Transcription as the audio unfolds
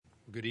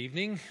Good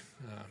evening.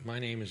 My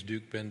name is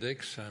Duke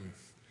Bendix. I'm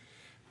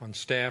on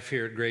staff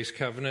here at Grace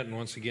Covenant, and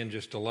once again,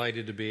 just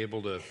delighted to be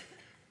able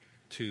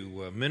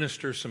to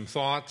minister some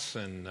thoughts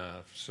and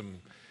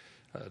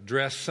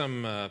address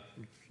some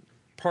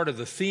part of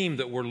the theme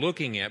that we're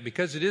looking at,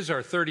 because it is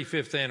our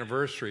 35th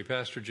anniversary.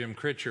 Pastor Jim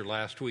Critcher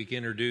last week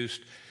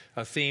introduced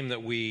a theme that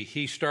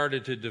he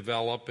started to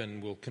develop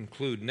and will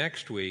conclude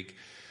next week,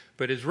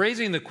 but is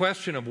raising the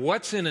question of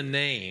what's in a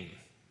name.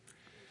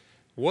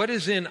 What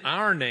is in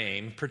our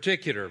name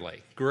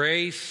particularly?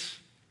 Grace,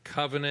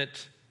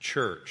 Covenant,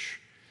 Church.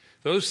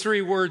 Those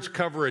three words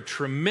cover a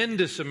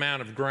tremendous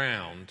amount of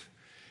ground.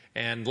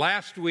 And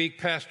last week,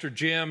 Pastor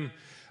Jim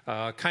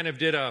kind of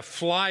did a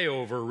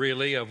flyover,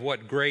 really, of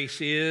what grace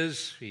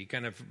is. He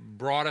kind of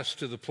brought us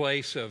to the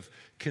place of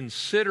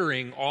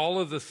considering all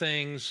of the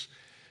things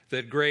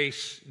that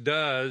grace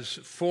does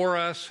for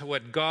us,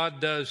 what God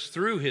does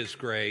through His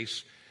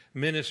grace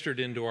ministered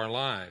into our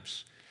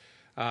lives.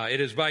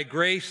 It is by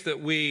grace that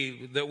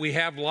we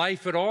have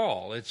life at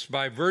all. It's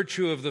by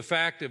virtue of the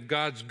fact of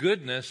God's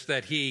goodness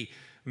that He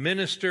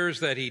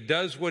ministers, that He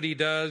does what He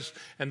does,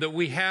 and that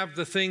we have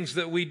the things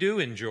that we do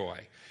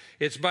enjoy.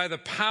 It's by the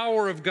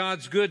power of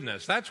God's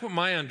goodness. That's what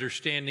my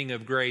understanding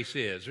of grace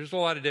is. There's a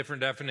lot of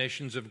different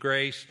definitions of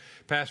grace.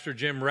 Pastor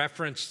Jim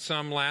referenced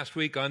some last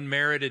week.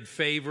 Unmerited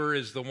favor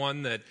is the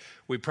one that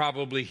we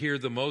probably hear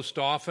the most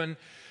often.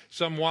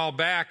 Some while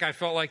back, I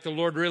felt like the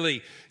Lord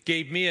really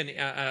gave me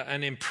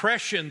an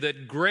impression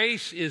that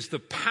grace is the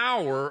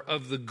power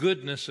of the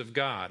goodness of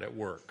God at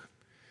work.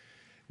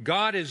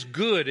 God is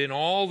good in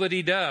all that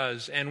He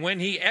does, and when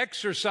He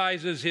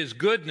exercises His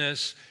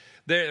goodness,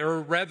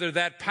 or rather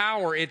that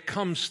power, it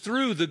comes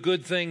through the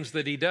good things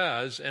that He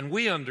does, and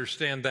we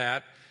understand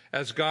that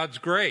as God's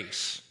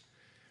grace.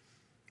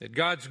 That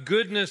God's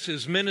goodness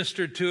is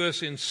ministered to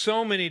us in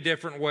so many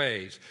different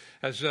ways.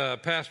 As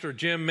Pastor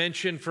Jim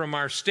mentioned, from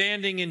our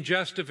standing in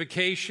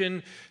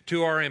justification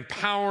to our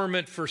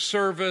empowerment for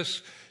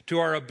service, to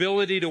our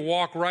ability to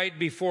walk right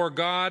before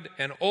God,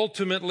 and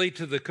ultimately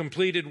to the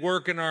completed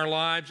work in our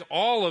lives,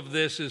 all of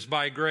this is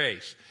by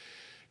grace.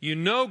 You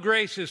know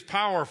grace is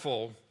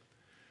powerful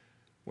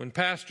when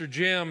Pastor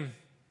Jim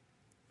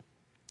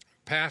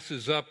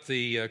passes up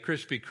the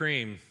Krispy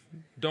Kreme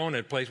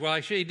donut place. Well,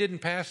 actually, he didn't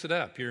pass it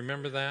up. You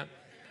remember that?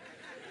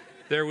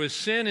 There was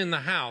sin in the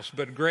house,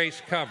 but grace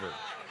covered.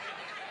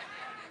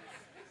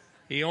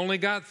 He only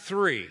got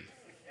 3.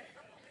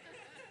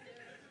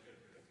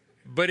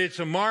 But it's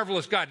a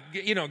marvelous God.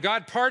 You know,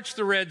 God parts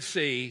the Red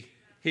Sea,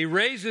 He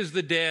raises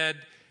the dead,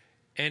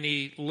 and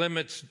He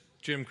limits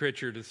Jim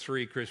Critcher to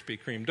 3 Krispy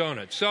Kreme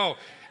donuts. So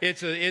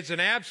it's an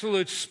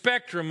absolute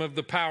spectrum of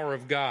the power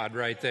of God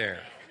right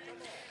there.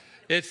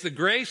 It's the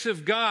grace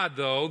of God,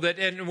 though,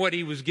 and what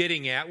he was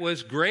getting at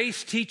was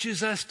grace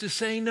teaches us to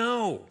say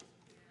no.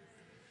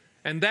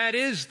 And that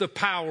is the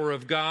power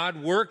of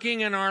God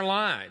working in our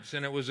lives.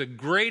 And it was a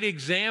great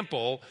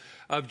example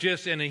of,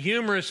 just in a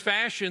humorous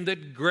fashion,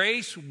 that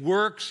grace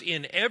works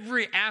in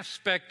every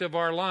aspect of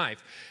our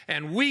life.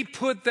 And we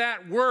put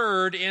that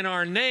word in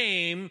our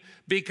name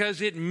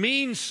because it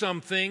means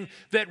something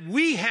that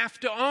we have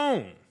to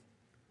own.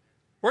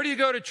 Where do you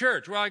go to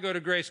church? Well, I go to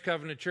Grace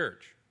Covenant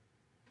Church.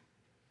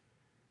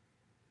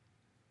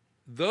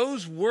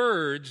 Those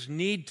words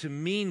need to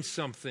mean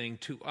something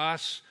to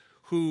us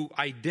who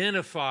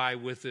identify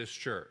with this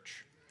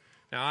church.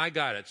 Now, I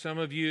got it. Some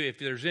of you, if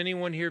there's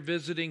anyone here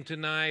visiting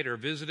tonight or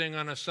visiting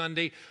on a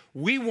Sunday,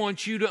 we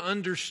want you to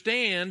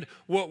understand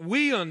what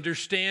we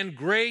understand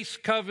Grace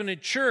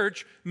Covenant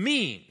Church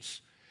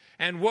means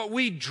and what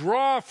we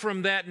draw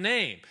from that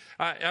name.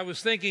 I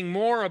was thinking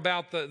more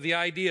about the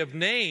idea of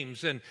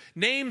names, and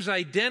names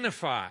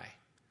identify.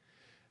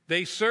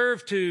 They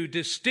serve to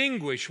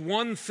distinguish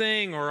one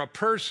thing or a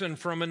person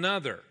from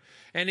another.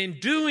 And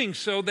in doing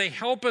so, they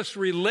help us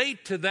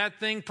relate to that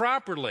thing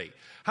properly.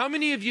 How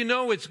many of you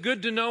know it's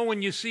good to know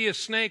when you see a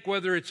snake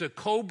whether it's a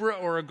cobra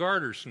or a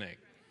garter snake?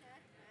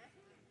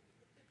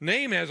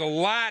 Name has a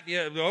lot.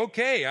 Yeah,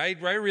 okay, I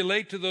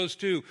relate to those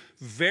two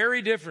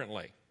very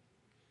differently.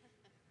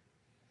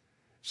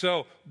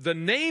 So the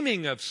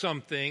naming of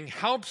something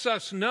helps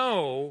us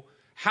know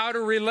how to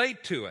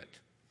relate to it.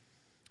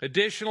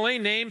 Additionally,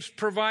 names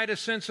provide a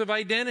sense of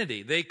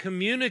identity. They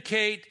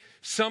communicate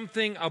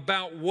something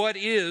about what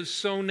is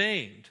so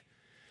named.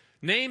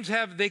 Names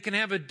can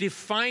have a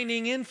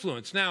defining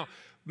influence. Now,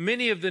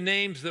 many of the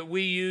names that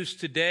we use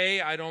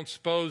today, I don't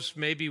suppose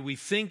maybe we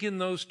think in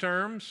those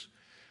terms,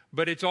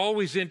 but it's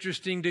always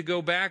interesting to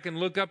go back and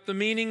look up the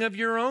meaning of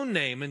your own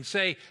name and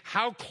say,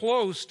 how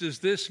close does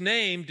this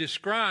name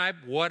describe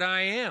what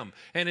I am?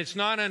 And it's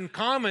not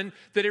uncommon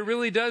that it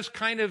really does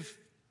kind of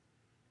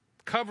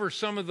cover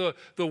some of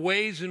the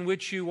ways in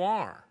which you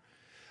are.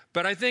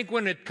 But I think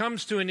when it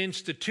comes to an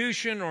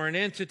institution or an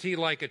entity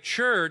like a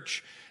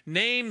church,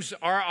 names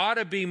ought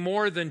to be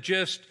more than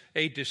just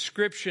a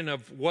description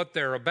of what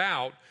they're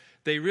about.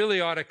 They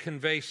really ought to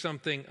convey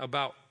something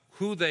about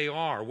who they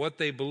are, what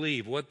they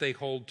believe, what they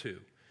hold to.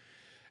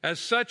 As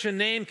such, a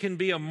name can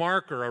be a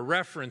marker, a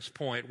reference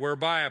point,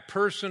 whereby a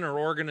person or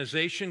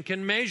organization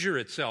can measure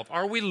itself.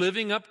 Are we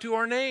living up to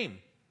our name?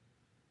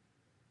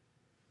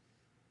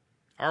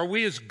 Are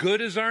we as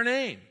good as our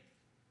name?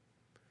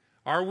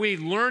 Are we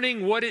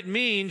learning what it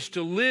means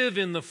to live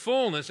in the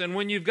fullness? And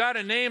when you've got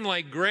a name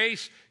like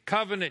Grace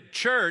Covenant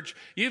Church,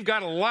 you've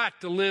got a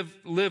lot to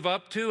live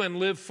up to and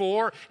live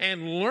for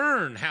and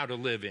learn how to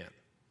live in.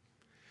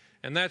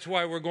 And that's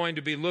why we're going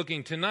to be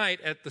looking tonight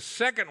at the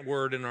second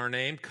word in our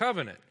name,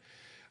 covenant.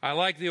 I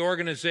like the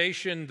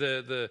organization,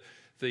 the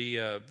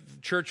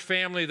church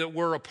family that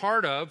we're a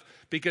part of,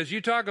 because you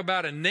talk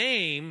about a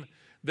name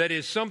that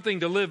is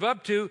something to live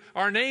up to.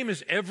 Our name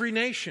is Every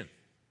Nation.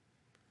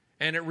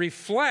 And it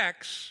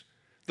reflects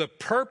the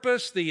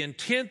purpose, the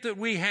intent that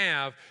we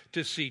have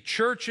to see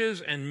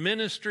churches and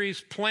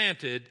ministries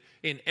planted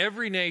in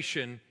every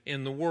nation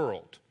in the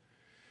world.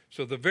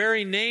 So the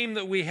very name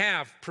that we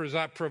have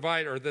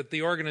provide, or that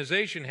the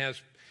organization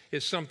has,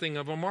 is something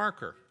of a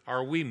marker.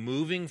 Are we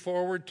moving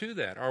forward to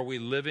that? Are we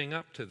living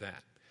up to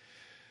that?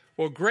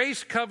 Well,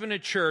 Grace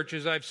Covenant Church,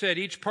 as I've said,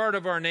 each part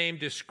of our name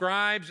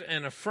describes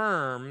and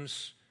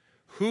affirms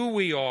who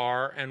we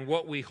are and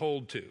what we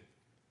hold to.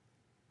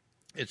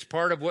 It's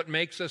part of what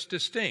makes us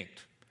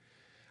distinct.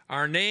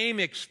 Our name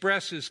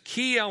expresses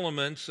key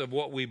elements of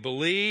what we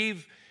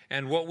believe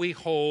and what we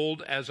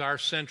hold as our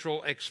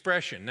central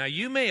expression. Now,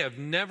 you may have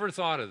never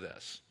thought of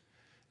this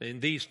in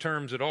these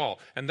terms at all.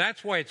 And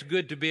that's why it's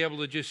good to be able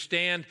to just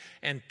stand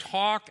and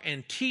talk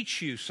and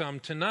teach you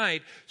some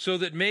tonight, so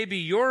that maybe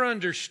your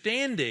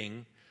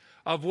understanding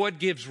of what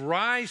gives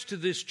rise to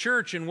this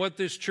church and what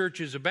this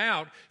church is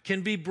about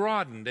can be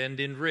broadened and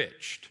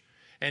enriched.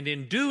 And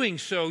in doing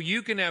so,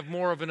 you can have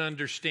more of an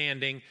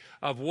understanding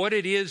of what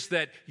it is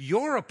that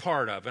you're a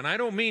part of. And I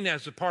don't mean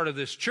as a part of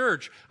this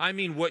church. I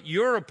mean what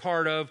you're a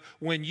part of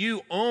when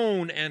you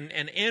own and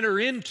enter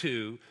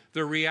into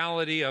the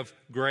reality of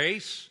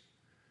grace,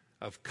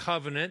 of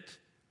covenant,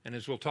 and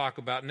as we'll talk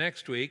about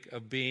next week,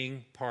 of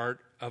being part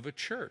of a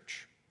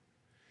church.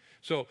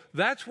 So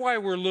that's why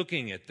we're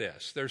looking at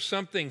this. There's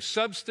something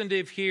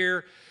substantive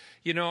here.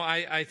 You know,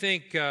 I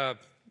think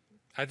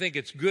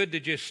it's good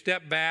to just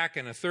step back,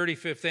 and a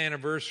 35th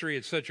anniversary,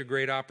 it's such a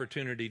great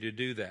opportunity to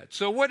do that.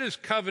 So what is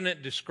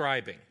covenant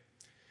describing?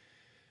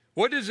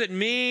 What does it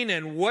mean,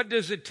 and what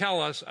does it tell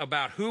us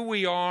about who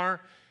we are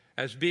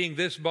as being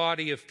this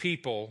body of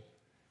people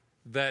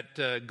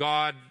that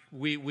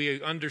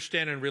we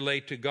understand and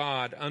relate to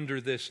God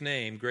under this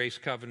name, Grace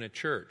Covenant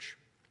Church?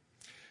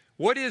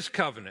 What is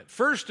covenant?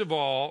 First of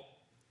all,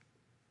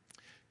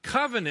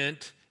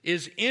 covenant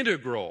is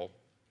integral.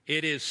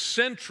 It is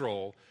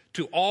central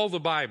to all the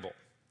Bible.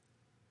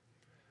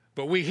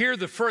 But we hear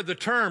the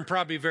term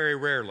probably very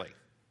rarely.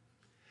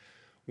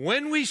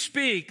 When we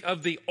speak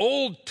of the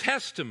Old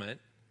Testament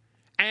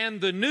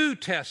and the New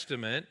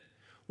Testament,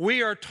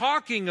 we are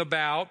talking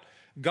about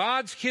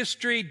God's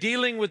history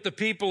dealing with the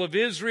people of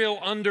Israel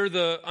under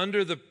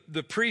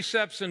the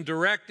precepts and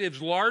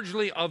directives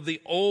largely of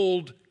the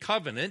Old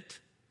Covenant.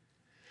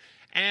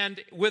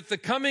 And with the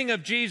coming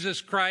of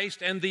Jesus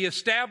Christ and the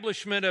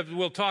establishment of,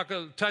 we'll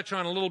touch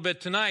on a little bit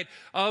tonight,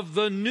 of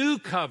the new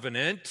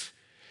covenant,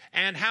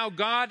 and how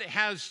God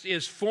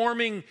is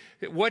forming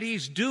what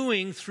he's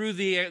doing through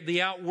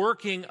the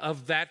outworking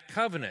of that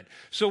covenant.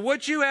 So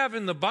what you have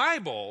in the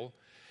Bible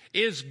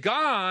is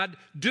God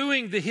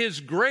doing his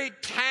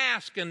great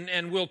task,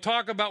 and we'll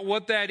talk about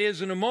what that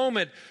is in a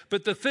moment.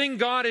 But the thing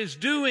God is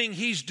doing,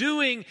 he's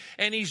doing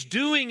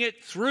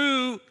it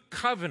through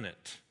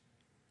covenant.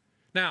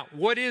 Now,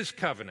 what is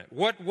covenant?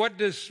 What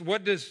does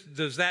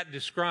that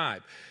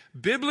describe?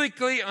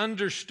 Biblically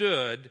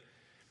understood,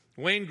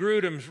 Wayne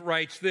Grudem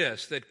writes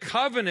this, that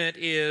covenant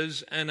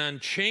is an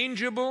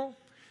unchangeable,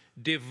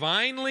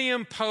 divinely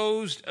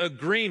imposed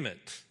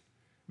agreement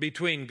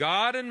between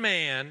God and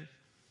man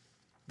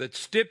that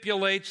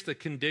stipulates the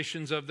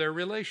conditions of their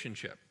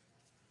relationship.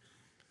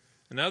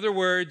 In other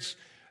words,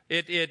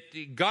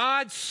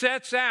 God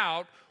sets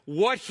out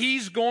what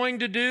he's going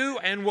to do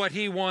and what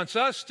he wants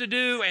us to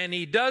do, and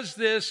he does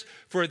this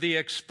for the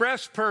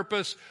express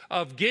purpose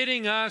of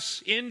getting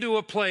us into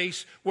a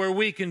place where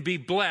we can be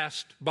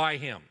blessed by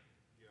him.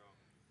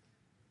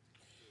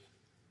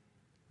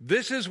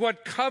 This is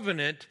what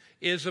covenant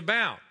is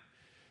about.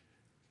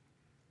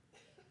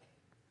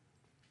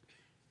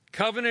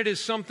 Covenant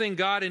is something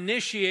God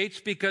initiates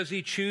because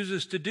he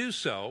chooses to do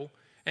so,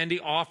 and he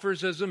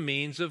offers as a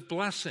means of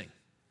blessing.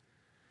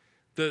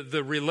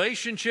 The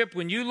relationship,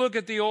 when you look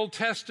at the Old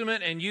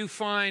Testament and you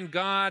find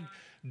God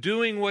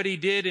doing what he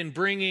did in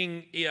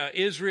bringing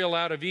Israel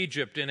out of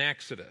Egypt in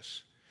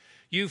Exodus,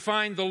 you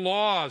find the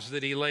laws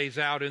that he lays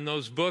out in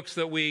those books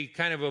that we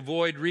kind of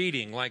avoid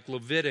reading, like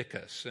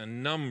Leviticus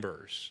and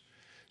Numbers,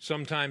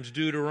 sometimes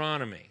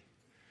Deuteronomy.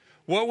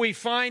 What we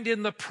find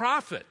in the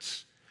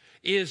prophets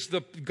is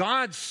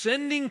God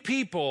sending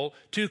people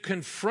to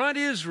confront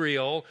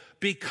Israel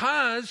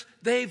because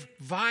they've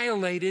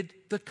violated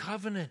the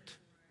covenant.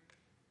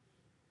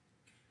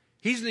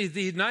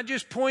 He's not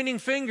just pointing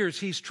fingers.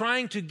 He's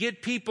trying to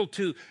get people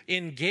to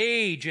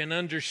engage and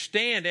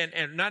understand,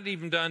 and not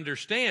even to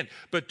understand,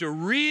 but to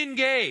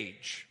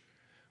re-engage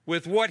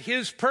with what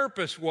his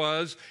purpose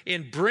was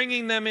in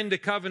bringing them into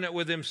covenant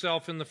with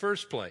himself in the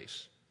first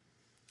place.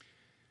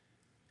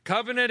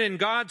 Covenant in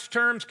God's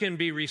terms can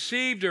be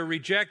received or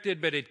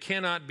rejected, but it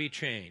cannot be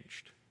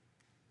changed.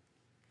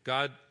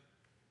 God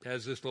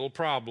has this little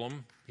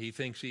problem. He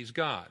thinks he's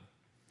God.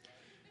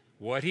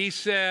 What he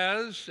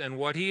says and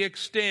what he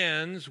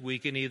extends, we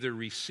can either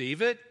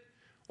receive it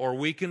or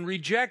we can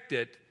reject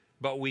it,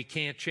 but we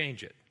can't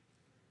change it.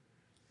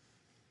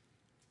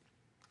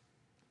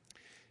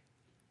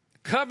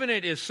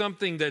 Covenant is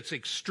something that's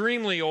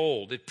extremely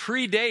old. It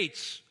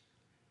predates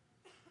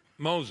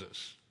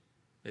Moses.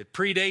 It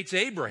predates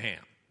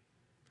Abraham.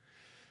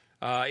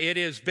 It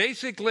is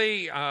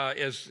basically,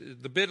 as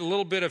a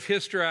little bit of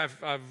history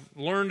I've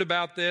learned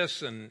about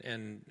this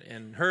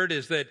and heard,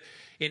 is that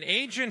in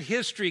ancient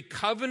history,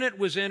 covenant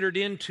was entered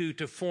into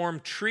to form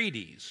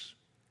treaties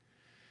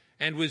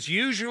and was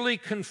usually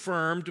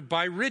confirmed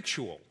by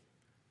ritual,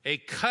 a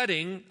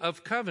cutting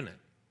of covenant.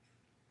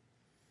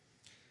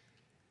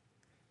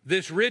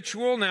 This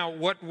ritual, now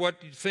what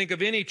you think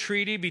of any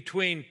treaty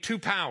between two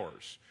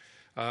powers,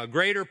 a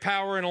greater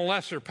power and a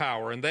lesser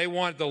power, and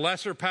the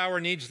lesser power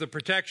needs the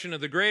protection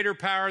of the greater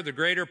power. The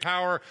greater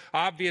power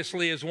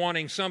obviously is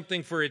wanting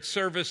something for its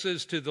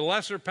services to the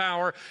lesser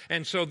power,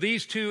 and so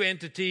these two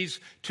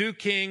entities, two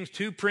kings,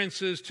 two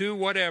princes, two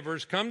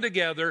whatevers, come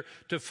together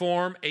to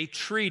form a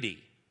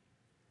treaty.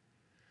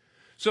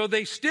 So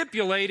they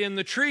stipulate in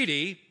the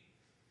treaty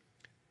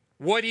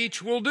what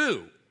each will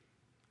do.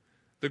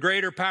 The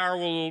greater power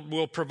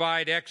will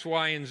provide X,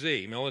 Y, and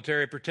Z,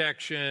 military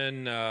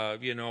protection,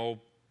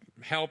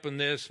 help in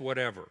this,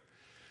 whatever.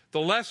 The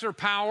lesser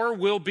power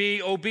will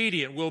be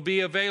obedient, will be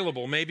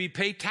available, maybe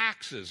pay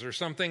taxes or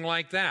something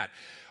like that.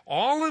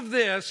 All of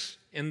this,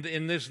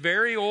 in this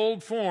very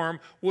old form,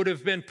 would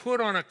have been put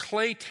on a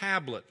clay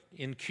tablet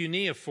in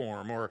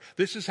cuneiform, or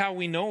this is how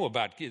we know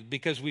about it,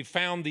 because we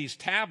found these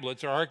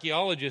tablets, our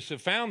archaeologists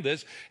have found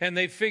this, and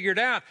they figured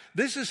out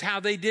this is how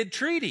they did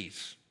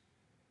treaties.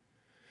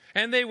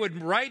 And they would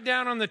write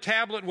down on the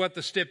tablet what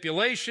the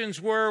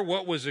stipulations were,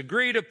 what was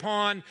agreed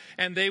upon,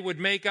 and they would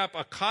make up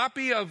a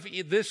copy of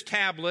this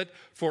tablet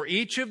for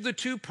each of the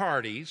two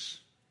parties.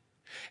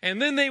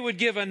 And then they would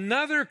give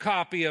another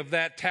copy of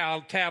that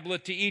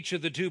tablet to each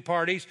of the two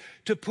parties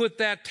to put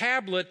that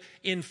tablet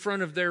in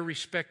front of their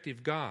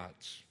respective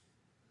gods,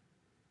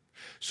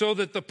 so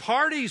that the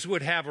parties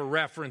would have a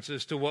reference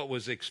as to what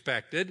was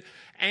expected,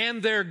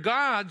 and their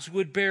gods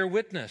would bear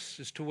witness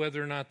as to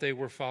whether or not they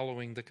were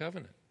following the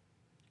covenant.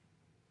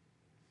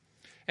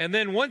 And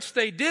then once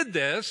they did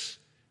this,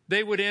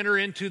 they would enter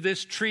into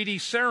this treaty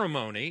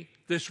ceremony,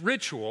 this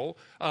ritual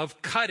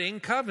of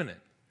cutting covenant.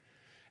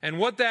 And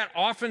what that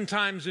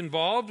oftentimes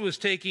involved was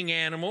taking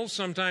animals,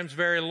 sometimes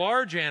very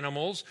large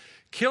animals,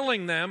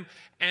 killing them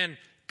and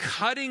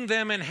cutting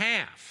them in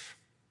half.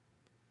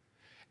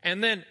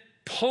 And then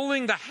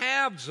pulling the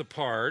halves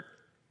apart,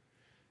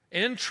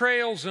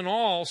 entrails and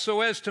all,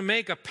 so as to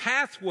make a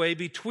pathway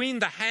between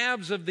the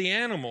halves of the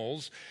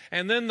animals,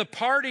 and then the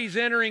parties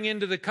entering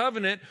into the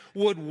covenant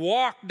would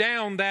walk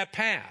down that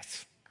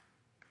path.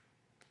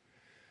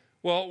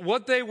 Well,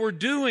 what they were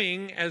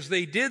doing as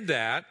they did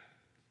that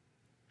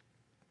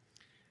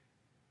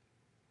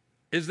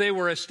is they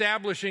were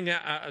establishing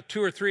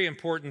two or three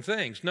important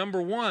things.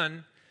 Number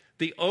one,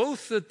 the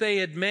oath that they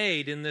had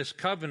made in this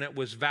covenant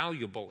was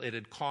valuable. It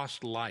had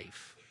cost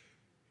life.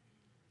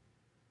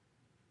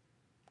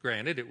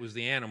 Granted, it was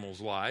the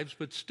animals' lives,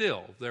 but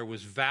still, there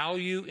was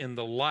value in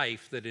the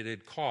life that it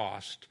had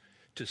cost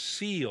to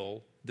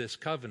seal this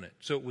covenant.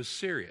 So it was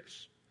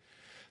serious.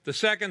 The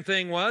second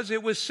thing was,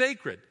 it was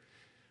sacred.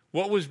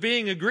 What was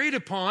being agreed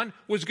upon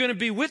was going to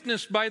be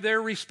witnessed by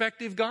their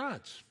respective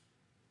gods.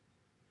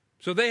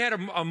 So they had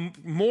a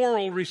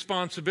moral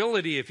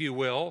responsibility, if you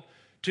will,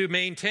 to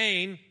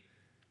maintain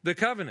the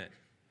covenant.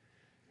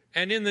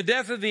 And in the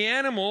death of the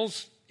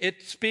animals,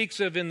 it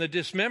speaks of, in the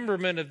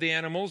dismemberment of the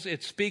animals,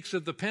 it speaks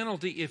of the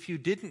penalty if you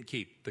didn't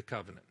keep the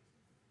covenant.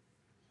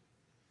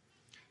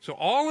 So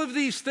all of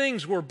these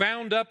things were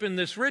bound up in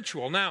this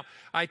ritual. Now,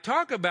 I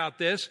talk about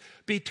this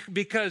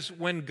because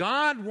when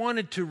God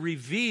wanted to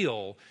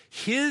reveal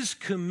his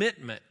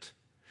commitment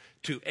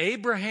to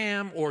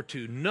Abraham or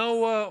to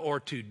Noah or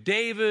to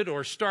David,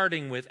 or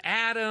starting with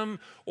Adam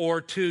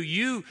or to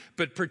you,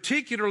 but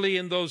particularly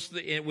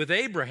with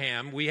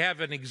Abraham, we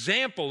have an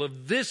example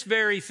of this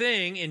very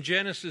thing in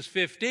Genesis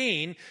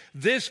 15,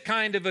 this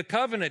kind of a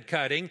covenant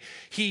cutting.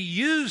 He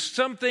used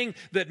something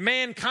that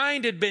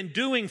mankind had been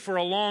doing for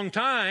a long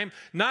time,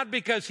 not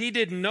because he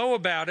didn't know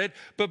about it,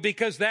 but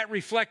because that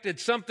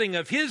reflected something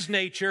of his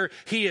nature.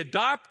 He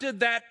adopted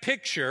that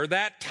picture,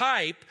 that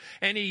type,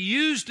 and he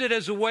used it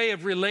as a way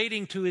of relating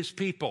to his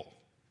people.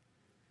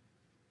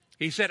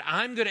 He said,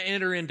 I'm going to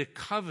enter into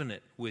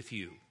covenant with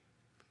you.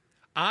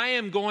 I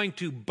am going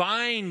to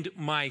bind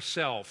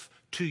myself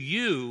to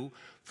you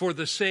for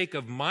the sake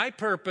of my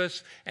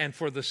purpose and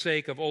for the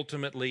sake of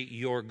ultimately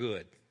your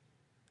good.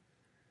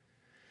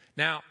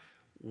 Now,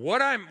 what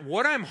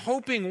I'm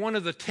hoping one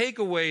of the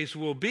takeaways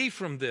will be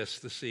from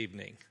this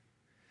evening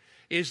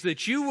is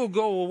that you will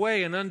go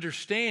away and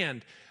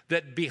understand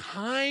that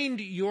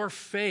behind your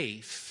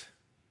faith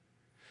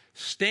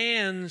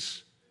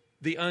stands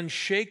the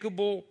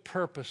unshakable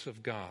purpose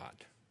of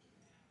God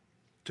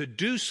to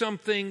do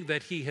something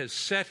that he has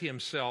set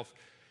himself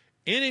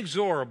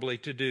inexorably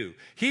to do.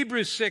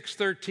 Hebrews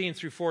 6:13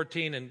 through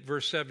 14 and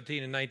verse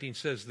 17 and 19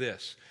 says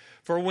this: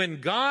 "For when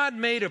God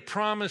made a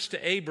promise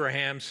to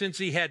Abraham, since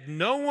he had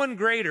no one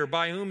greater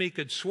by whom he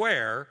could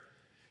swear,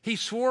 he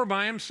swore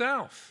by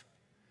himself,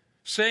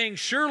 saying,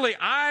 'Surely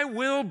I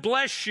will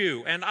bless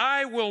you, and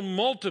I will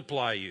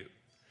multiply you.'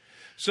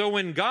 So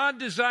when God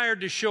desired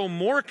to show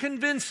more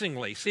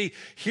convincingly, see,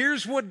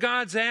 here's what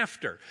God's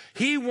after.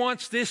 He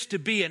wants this to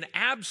be an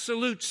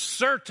absolute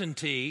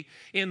certainty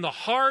in the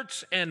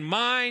hearts and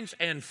minds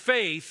and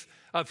faith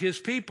of his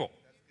people.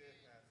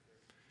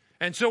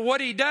 And so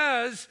what he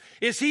does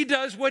is he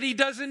does what he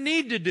doesn't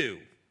need to do.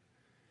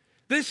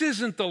 This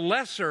isn't the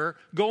lesser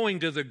going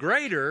to the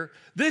greater.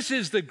 This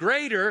is the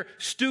greater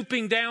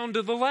stooping down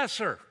to the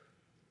lesser,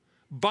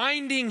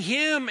 binding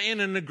him in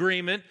an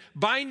agreement,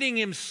 binding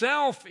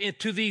himself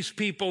to these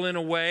people in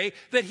a way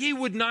that he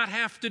would not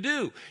have to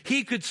do.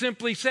 He could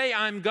simply say,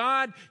 I'm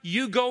God,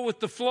 you go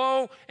with the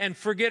flow, and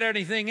forget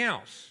anything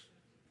else.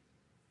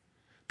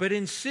 But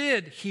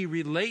instead, he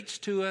relates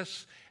to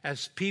us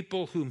as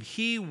people whom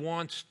he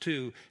wants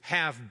to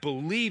have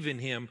believe in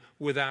him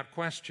without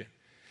question.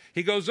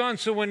 He goes on,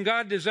 so when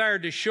God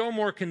desired to show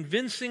more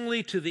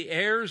convincingly to the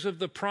heirs of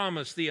the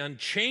promise the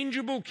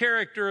unchangeable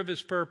character of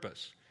his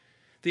purpose,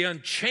 the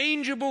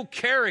unchangeable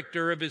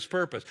character of his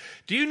purpose.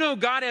 Do you know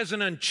God has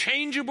an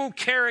unchangeable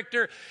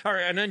character or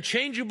an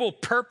unchangeable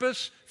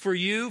purpose for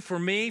you, for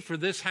me, for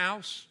this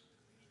house?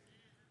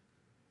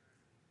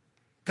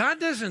 God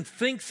doesn't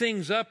think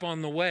things up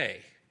on the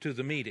way to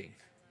the meeting.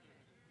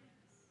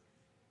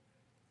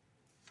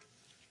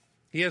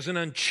 He has an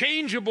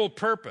unchangeable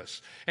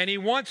purpose, and he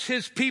wants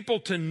his people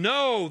to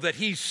know that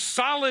he's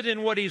solid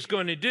in what he's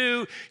going to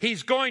do.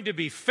 He's going to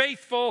be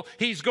faithful.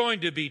 He's going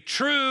to be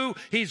true.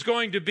 He's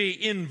going to be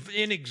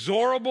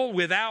inexorable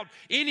without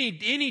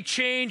any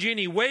change,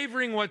 any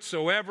wavering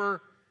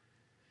whatsoever.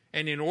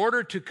 And in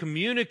order to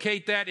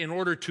communicate that, in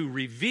order to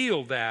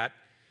reveal that,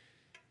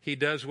 he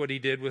does what he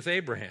did with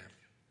Abraham.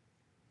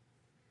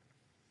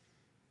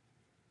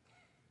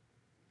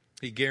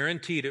 He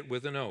guaranteed it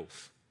with an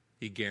oath.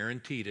 He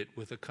guaranteed it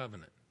with a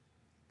covenant.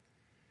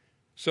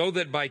 So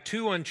that by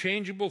two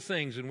unchangeable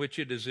things in which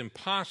it is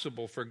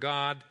impossible for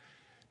God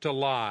to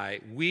lie,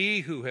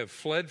 we who have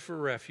fled for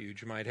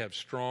refuge might have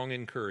strong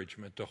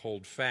encouragement to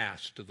hold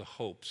fast to the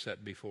hope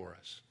set before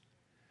us.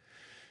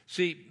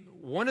 See,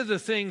 one of the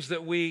things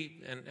that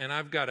and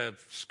I've got to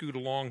scoot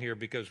along here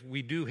because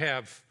we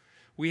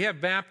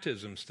have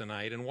baptisms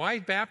tonight, and why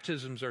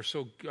baptisms are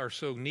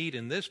so neat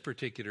in this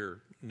particular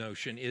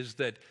notion is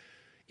that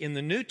in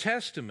the New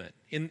Testament,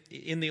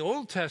 in the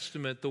Old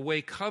Testament, the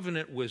way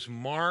covenant was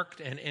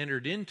marked and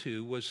entered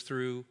into was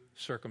through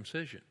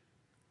circumcision.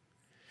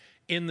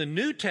 In the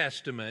New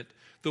Testament,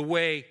 the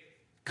way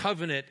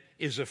covenant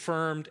is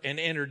affirmed and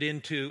entered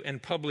into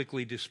and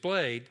publicly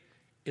displayed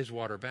is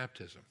water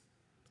baptism.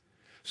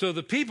 So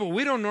the people,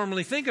 we don't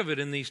normally think of it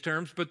in these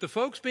terms, but the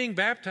folks being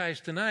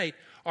baptized tonight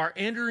are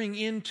entering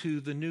into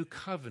the new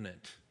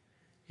covenant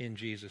in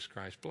Jesus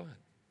Christ's blood.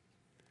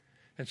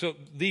 And so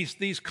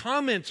these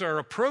comments are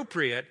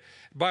appropriate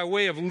by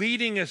way of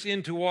leading us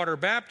into water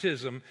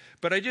baptism,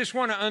 but I just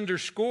want to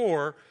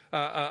underscore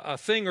a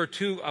thing or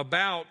two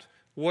about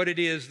what it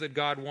is that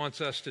God wants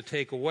us to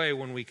take away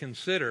when we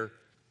consider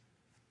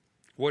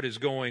what is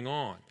going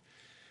on.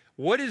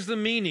 What is the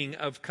meaning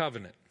of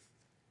covenant?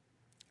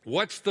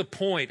 What's the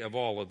point of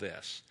all of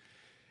this?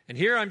 And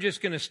here I'm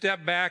just going to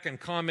step back and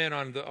comment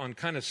on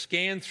kind of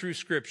scan through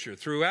Scripture.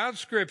 Throughout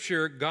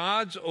Scripture,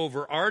 God's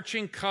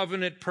overarching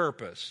covenant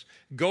purpose,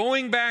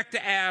 going back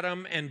to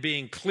Adam and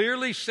being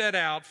clearly set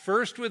out,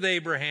 first with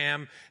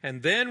Abraham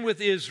and then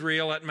with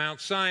Israel at Mount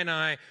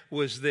Sinai,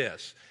 was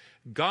this: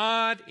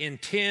 God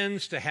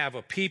intends to have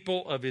a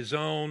people of his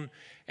own,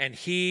 and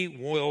he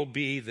will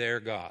be their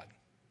God.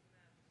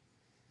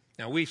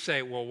 Now we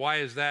say, well, why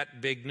is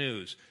that big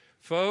news?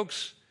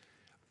 Folks,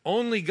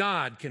 only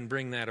God can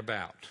bring that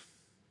about.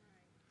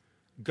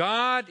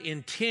 God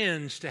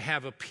intends to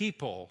have a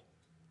people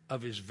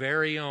of his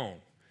very own.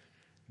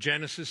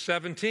 Genesis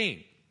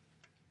 17.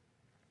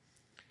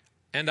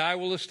 And I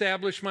will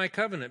establish my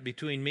covenant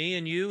between me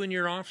and you and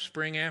your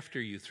offspring after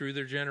you through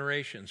their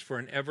generations for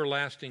an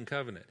everlasting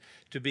covenant,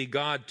 to be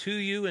God to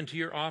you and to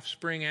your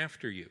offspring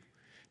after you.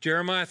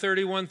 Jeremiah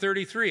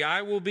 31:33,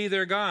 I will be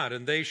their God,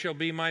 and they shall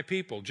be my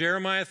people.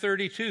 Jeremiah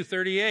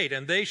 32:38,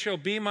 and they shall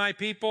be my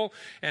people,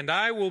 and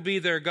I will be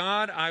their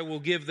God. I will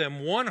give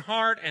them one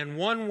heart and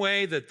one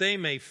way, that they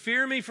may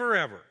fear me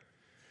forever,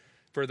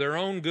 for their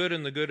own good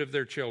and the good of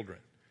their children.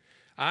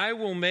 I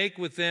will make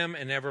with them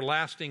an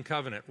everlasting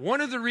covenant.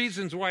 One of the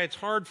reasons why it's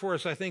hard for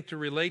us, I think, to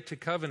relate to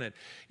covenant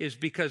is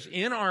because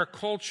in our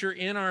culture,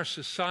 in our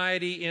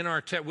society,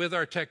 with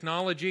our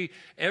technology,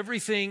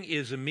 everything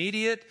is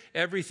immediate,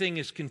 everything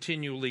is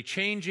continually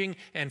changing,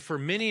 and for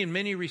in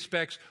many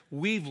respects,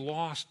 we've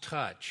lost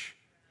touch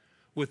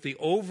with the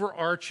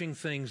overarching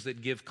things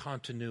that give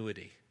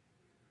continuity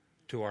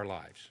to our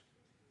lives.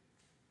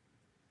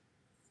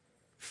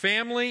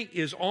 Family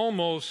is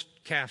almost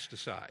cast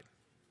aside.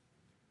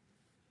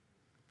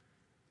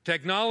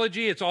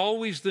 Technology, it's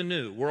always the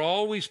new. We're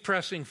always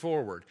pressing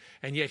forward.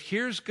 And yet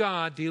here's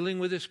God dealing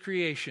with His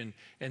creation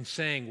and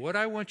saying, what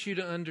I want you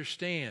to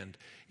understand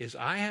is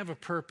I have a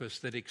purpose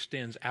that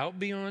extends out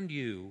beyond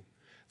you,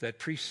 that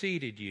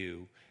preceded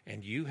you,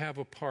 and you have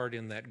a part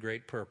in that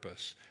great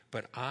purpose.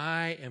 But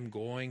I am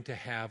going to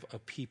have a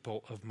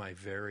people of my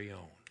very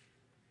own.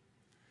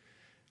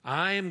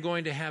 I am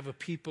going to have a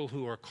people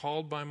who are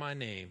called by my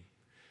name.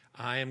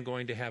 I am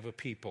going to have a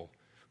people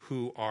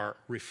who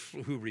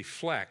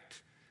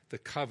reflect the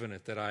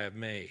covenant that I have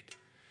made.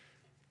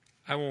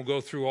 I won't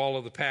go through all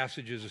of the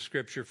passages of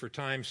Scripture for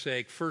time's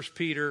sake. 2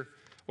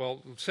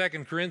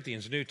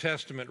 Corinthians, New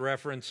Testament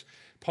reference,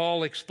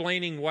 Paul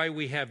explaining why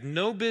we have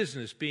no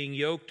business being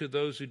yoked to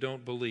those who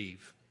don't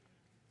believe.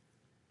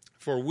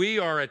 For we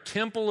are a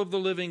temple of the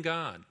living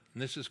God.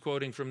 And this is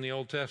quoting from the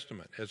Old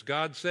Testament. As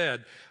God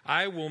said,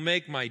 I will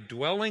make my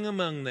dwelling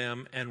among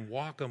them and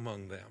walk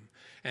among them.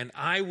 And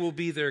I will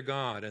be their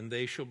God, and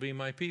they shall be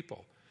my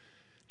people.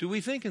 Do we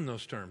think in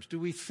those terms? Do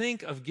we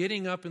think of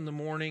getting up in the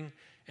morning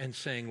and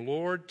saying,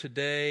 Lord,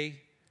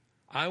 today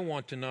I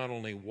want to not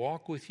only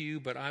walk with you,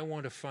 but I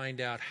want to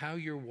find out how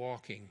you're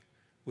walking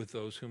with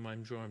those whom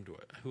I'm joined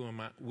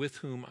with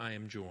whom I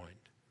am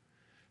joined.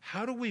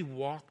 How do we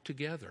walk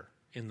together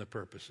in the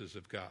purposes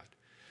of God?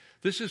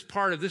 This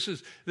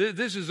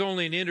is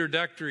only an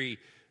introductory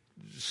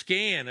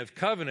scan of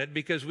covenant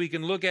because we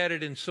can look at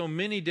it in so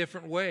many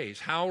different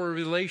ways. How our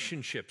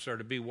relationships are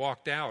to be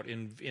walked out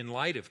in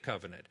light of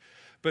covenant.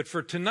 But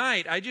for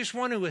tonight, I just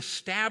want to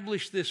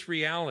establish this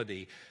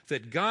reality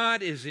that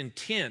God is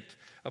intent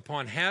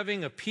upon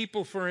having a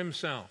people for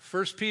Himself.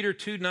 1 Peter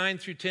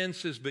 2:9-10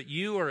 says, but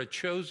you are a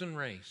chosen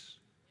race,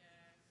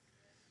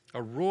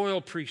 a royal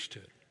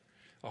priesthood,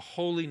 a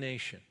holy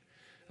nation,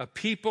 a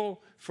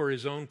people for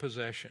His own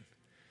possession,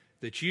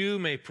 that you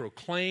may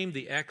proclaim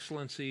the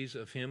excellencies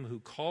of Him who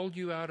called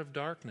you out of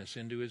darkness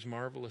into His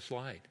marvelous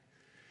light.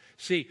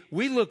 See,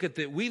 we look at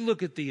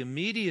the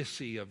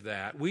immediacy of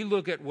that. We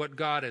look at what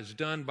God has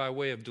done by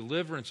way of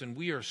deliverance, and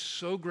we are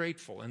so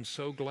grateful and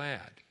so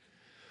glad.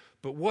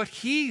 But what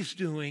He's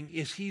doing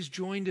is He's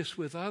joined us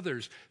with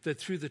others that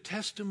through the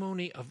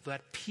testimony of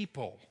that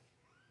people,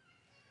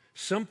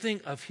 something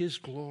of His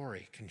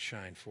glory can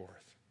shine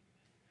forth.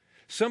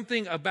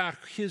 Something about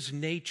His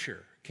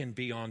nature can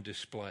be on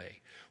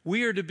display.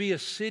 We are to be a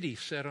city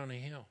set on a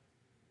hill,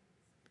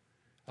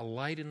 a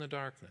light in the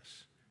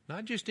darkness.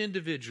 Not just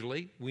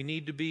individually, we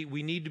need to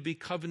be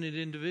covenant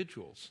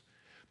individuals,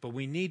 but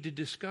we need to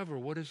discover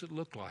what does it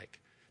look like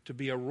to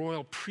be a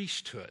royal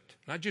priesthood,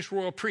 not just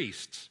royal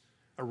priests,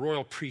 a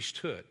royal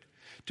priesthood,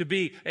 to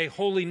be a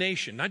holy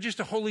nation, not just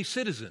a holy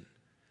citizen,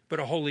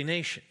 but a holy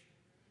nation.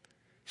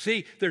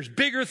 See, there's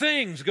bigger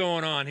things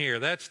going on here.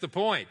 That's the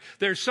point.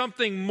 There's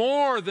something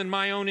more than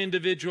my own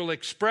individual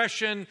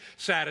expression,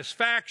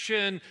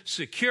 satisfaction,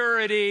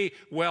 security,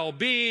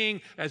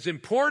 well-being, as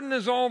important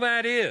as all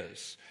that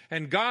is.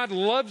 And God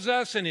loves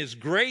us, and His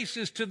grace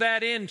is to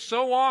that end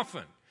so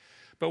often.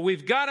 But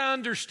we've got to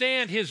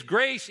understand His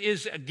grace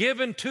is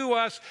given to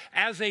us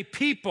as a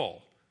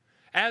people,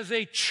 as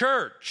a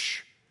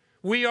church.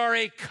 We are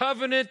a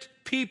covenant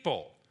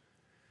people.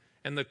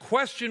 And the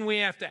question we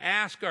have to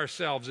ask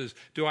ourselves is,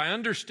 do I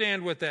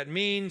understand what that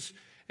means,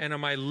 and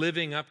am I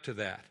living up to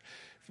that?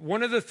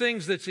 One of the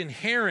things that's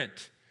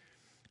inherent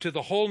to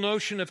the whole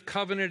notion of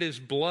covenant is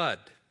blood.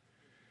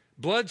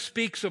 Blood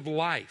speaks of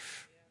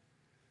life.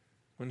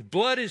 When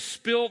blood is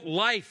spilt,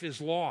 life is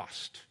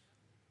lost.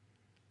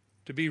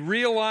 To be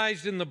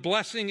realized in the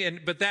blessing,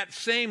 but that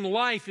same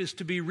life is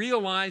to be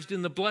realized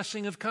in the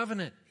blessing of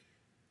covenant.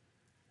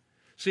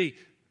 See,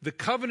 the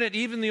covenant,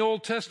 even the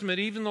Old Testament,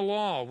 even the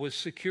law, was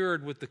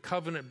secured with the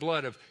covenant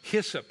blood of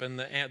hyssop and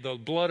the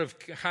blood of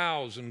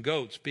cows and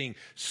goats being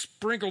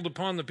sprinkled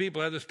upon the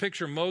people. I have this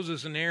picture of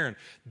Moses and Aaron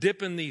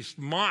dipping these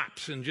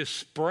mops and just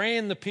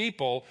spraying the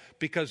people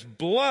because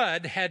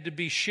blood had to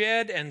be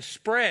shed and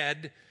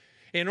spread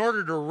in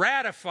order to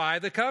ratify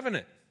the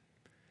covenant.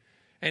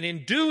 And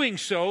in doing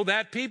so,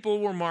 that people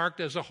were marked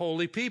as a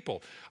holy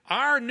people.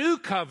 Our new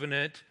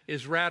covenant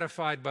is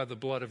ratified by the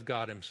blood of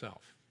God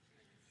Himself.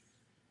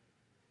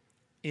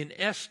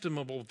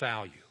 Inestimable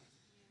value,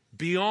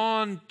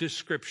 beyond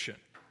description.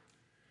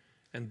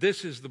 And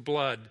this is the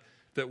blood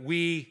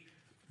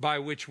by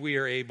which we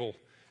are able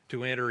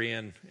to enter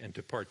in and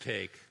to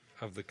partake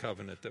of the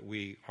covenant that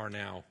we are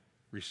now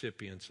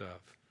recipients of.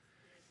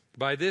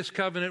 By this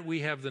covenant,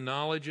 we have the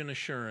knowledge and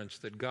assurance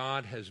that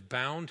God has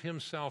bound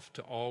Himself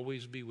to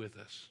always be with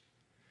us.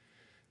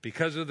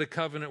 Because of the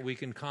covenant, we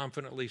can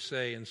confidently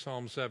say in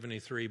Psalm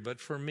 73, but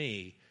for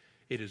me,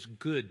 it is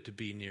good to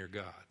be near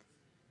God.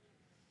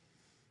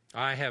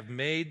 I have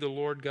made the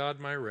Lord God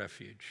my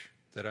refuge,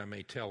 that I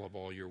may tell of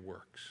all your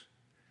works.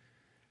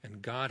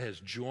 And God has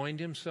joined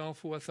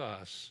himself with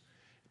us,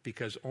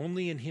 because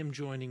only in him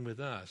joining with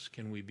us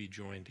can we be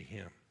joined to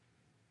him.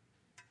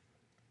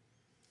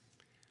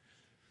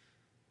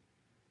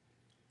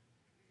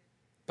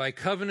 By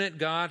covenant,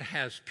 God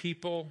has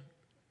people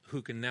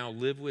who can now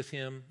live with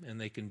him,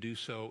 and they can do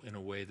so in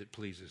a way that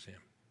pleases him.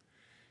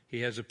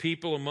 He has a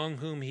people among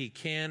whom he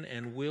can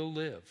and will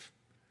live.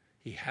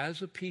 He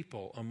has a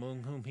people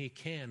among whom he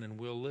can and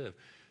will live.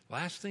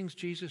 Last things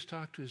Jesus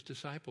talked to his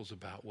disciples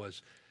about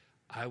was,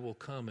 I will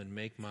come and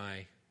make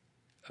my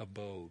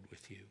abode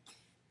with you.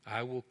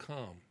 I will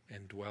come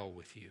and dwell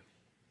with you.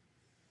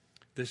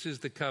 This is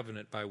the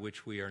covenant by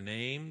which we are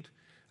named,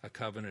 a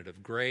covenant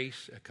of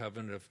grace, a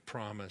covenant of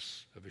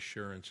promise, of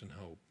assurance and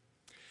hope.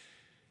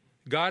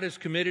 God has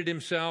committed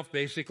himself,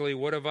 basically,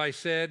 what have I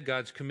said?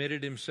 God's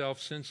committed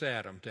himself since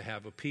Adam to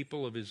have a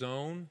people of his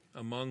own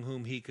among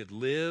whom he could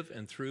live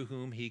and through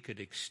whom he could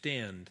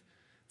extend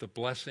the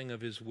blessing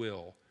of his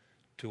will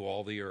to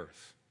all the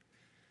earth.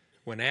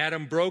 When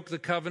Adam broke the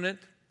covenant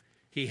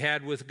he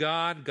had with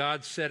God,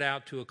 God set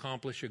out to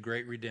accomplish a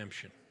great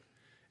redemption,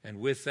 and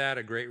with that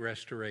a great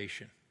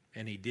restoration,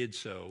 and he did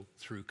so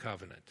through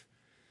covenant.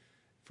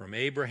 From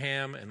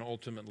Abraham and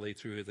ultimately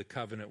through the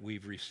covenant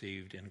we've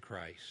received in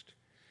Christ.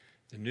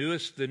 The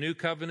new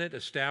covenant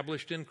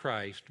established in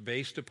Christ,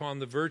 based upon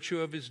the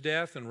virtue of his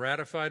death and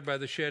ratified by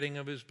the shedding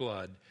of his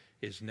blood,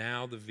 is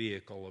now the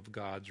vehicle of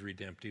God's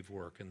redemptive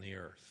work in the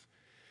earth.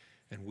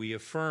 And we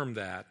affirm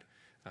that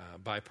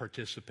by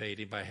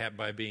participating,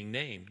 by being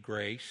named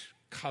Grace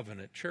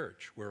Covenant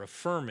Church. We're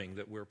affirming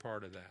that we're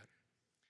part of that.